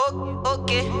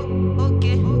Okay.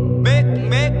 Make.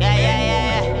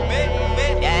 Yeah.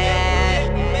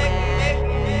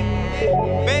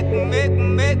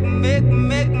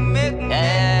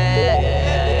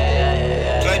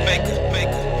 PlayMakr.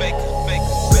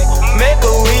 Make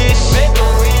a wish,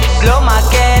 blow my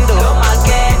candle.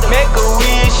 Make a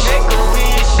wish,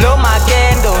 blow my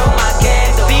candle.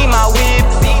 See my whip,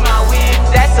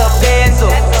 that's a benzo.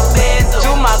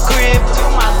 To my crib,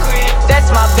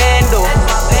 that's my bando.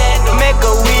 Make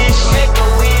a wish,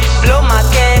 blow my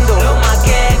candle.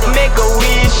 Make a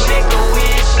wish,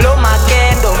 blow my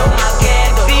candle.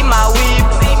 See my whip,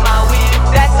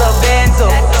 that's a benzo.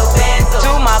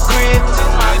 To my crib,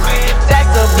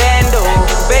 that's a bando.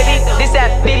 Baby, this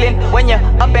that feeling when you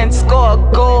up and score a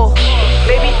goal.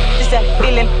 Baby, this that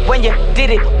feeling when you did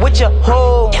it with your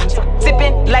hoes.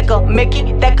 Sipping like a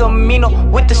Mickey, that Camino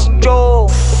with the stroll.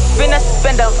 Finna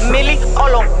spend a milli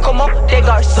all on como de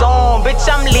garçon. Bitch,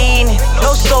 I'm leaning,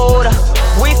 no soda,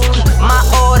 whiskey, my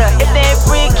order. If they ain't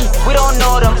freaky, we don't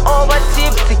know them. Over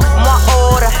tipsy, my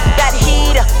order. That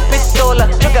heater, pistola,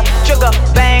 trigger,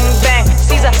 bang,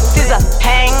 Caesar,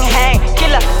 hang,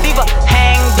 killer, diva,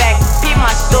 hang back. Peep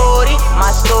my story,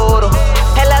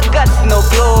 hella guts, no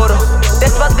cloro.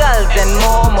 That's for girls and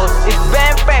momos. It's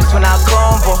band facts when I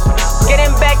combo.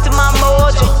 Getting back to my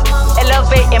mojo,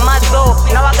 elevating my soul.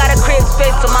 Now I got a crib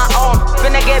space of my own.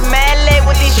 Finna get mad late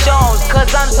with these shows,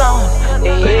 cause I'm zoned.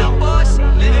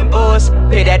 Living boss,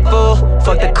 pay that bull,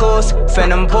 fuck the coast,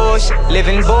 phantom Porsche,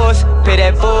 living boss, pay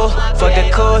that bull, fuck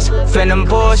the coast, phantom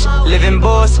Porsche, living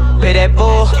boss, pay that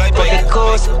bull, fuck the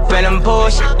coast, phantom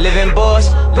Porsche, living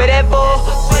boss, pay that bull.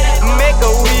 Make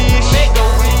a wish,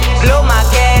 blow my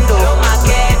candle,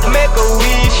 make a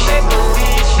wish,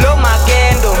 blow my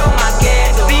candle,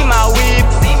 see my whip,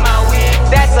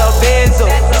 that's a benzo,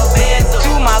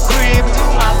 to my crib,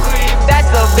 that's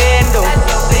a bando.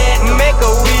 Make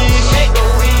a wish,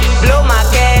 blow my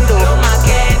candle,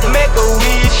 make a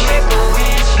wish,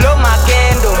 blow my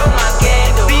candle,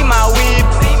 see my whip,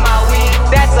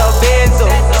 that's a benzo,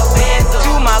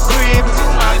 to my crib,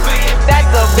 that's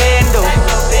a bando.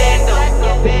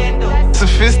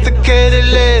 Sophisticated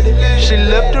lady, she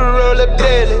love to roll up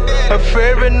daily. Her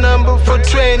favorite number for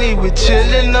 20, we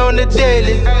chillin' on the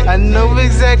daily. I know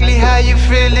exactly how you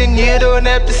feelin', you don't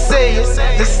have to say it.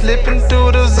 Just slipping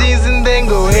through those jeans and then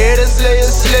go ahead and slay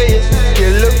it.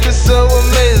 You're looking so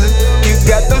amazing, you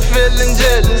got them feeling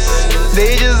jealous.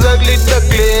 They just ugly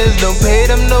ducklings, don't pay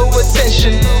them no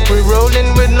attention. We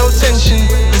rollin' with no tension,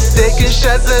 just taking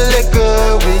shots of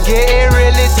liquor, we getting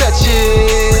really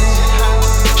touchy.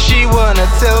 She wanna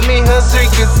tell me her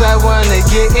secrets, I wanna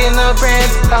get in her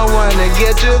pants, I wanna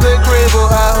get to the crib, oh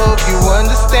I hope you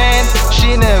understand.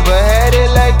 She never had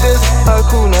it like this,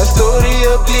 Hakuna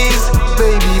Storia please.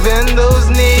 Baby bend those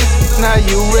knees, now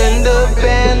you in the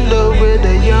bando with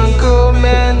a young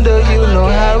commando, you know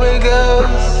how it goes.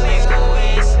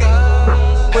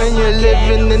 When you're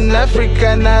living in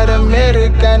Africa, not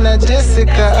America, na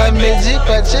Jessica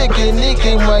amejipa cheki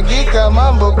nikimwagika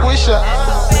mambo kwisha.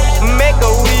 Make a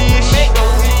wish,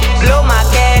 blow my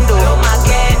candle,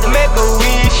 make a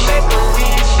wish,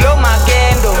 blow my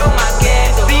candle,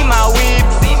 see my whip,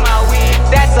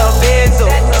 that's a benzo,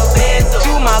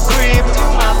 to my crib,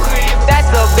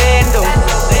 that's a bando.